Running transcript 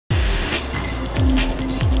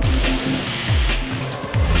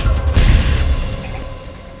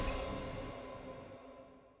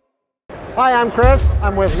Hi, I'm Chris.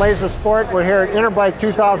 I'm with Lazer Sport. We're here at Interbike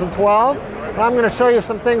 2012. And I'm going to show you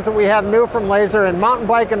some things that we have new from Lazer in mountain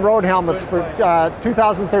bike and road helmets for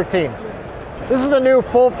 2013. This is the new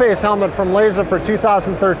full face helmet from Lazer for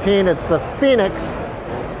 2013. It's the Phoenix.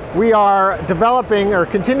 We are developing or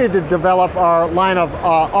continue to develop our line of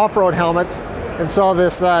off-road helmets. And so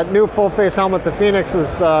this new full face helmet, the Phoenix,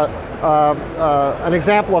 is an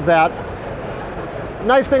example of that. The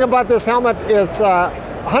nice thing about this helmet is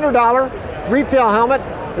 $100 retail helmet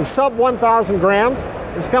is sub 1,000 grams.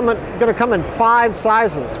 It's going to come in 5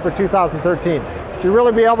 sizes for 2013. So you'll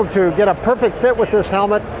really be able to get a perfect fit with this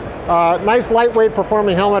helmet. Nice lightweight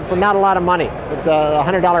performing helmet for not a lot of money at a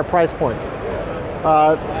 $100 price point.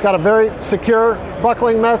 It's got a very secure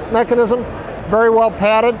buckling mechanism, very well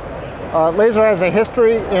padded. Lazer has a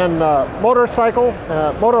history in motorcycle,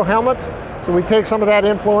 moto helmets, so we take some of that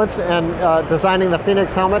influence and designing the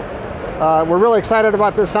Phoenix helmet. We're really excited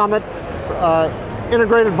about this helmet.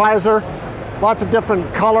 Integrated visor, lots of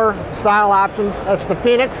different color, style options. That's the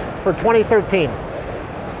Phoenix for 2013.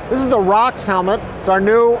 This is the Rocks helmet. It's our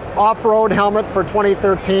new off-road helmet for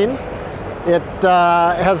 2013. It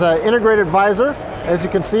has an integrated visor. As you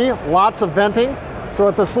can see, lots of venting. So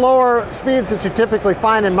at the slower speeds that you typically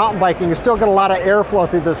find in mountain biking, you still get a lot of airflow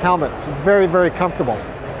through this helmet. So it's very, very comfortable.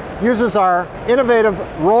 Uses our innovative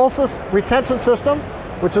roll retention system,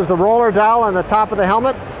 which is the roller dial on the top of the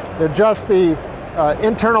helmet. It adjusts the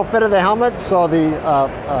internal fit of the helmet, so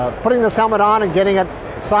putting this helmet on and getting it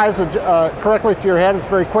sized correctly to your head is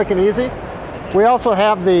very quick and easy. We also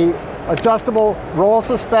have the adjustable roll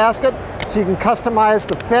assist basket, so you can customize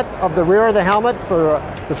the fit of the rear of the helmet for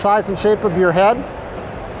the size and shape of your head.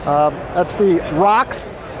 That's the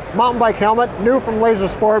Rocks mountain bike helmet, new from Lazer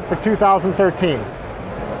Sport for 2013.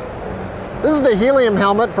 This is the Helium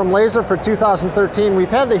helmet from Lazer for 2013. We've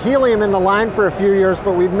had the Helium in the line for a few years,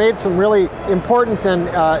 but we've made some really important and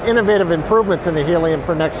innovative improvements in the Helium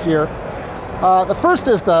for next year. The first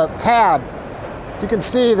is the pad. You can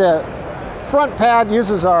see the front pad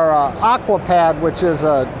uses our Aqua Pad, which is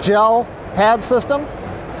a gel pad system.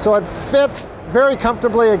 So it fits very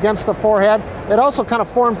comfortably against the forehead. It also kind of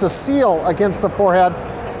forms a seal against the forehead,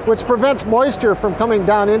 which prevents moisture from coming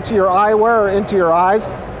down into your eyewear or into your eyes.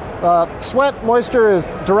 Sweat moisture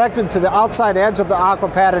is directed to the outside edge of the Aqua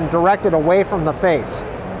Pad and directed away from the face.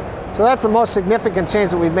 So that's the most significant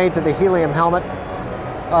change that we've made to the Helium helmet.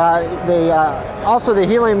 Also the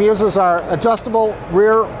Helium uses our adjustable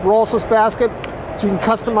rear roll assist basket, so you can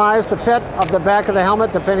customize the fit of the back of the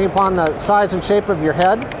helmet depending upon the size and shape of your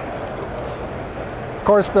head. Of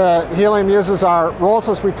course, the Helium uses our roll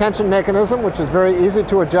assist retention mechanism, which is very easy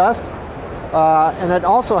to adjust. And it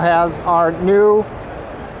also has our new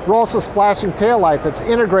roll assist flashing tail light that's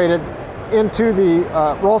integrated into the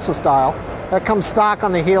roll assist dial. That comes stock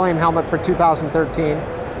on the Helium helmet for 2013.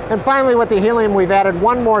 And finally, with the Helium, we've added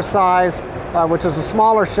one more size, which is a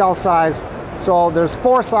smaller shell size. So there's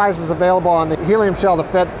 4 sizes available on the Helium shell to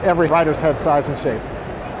fit every rider's head size and shape.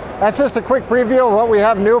 That's just a quick preview of what we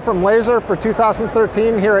have new from Lazer for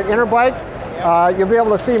 2013 here at Interbike. You'll be able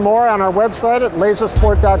to see more on our website at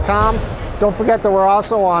lazersport.com. Don't forget that we're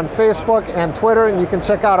also on Facebook and Twitter, and you can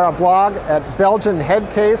check out our blog at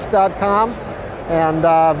belgianheadcase.com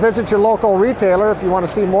and visit your local retailer if you want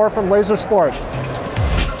to see more from Lazer Sport.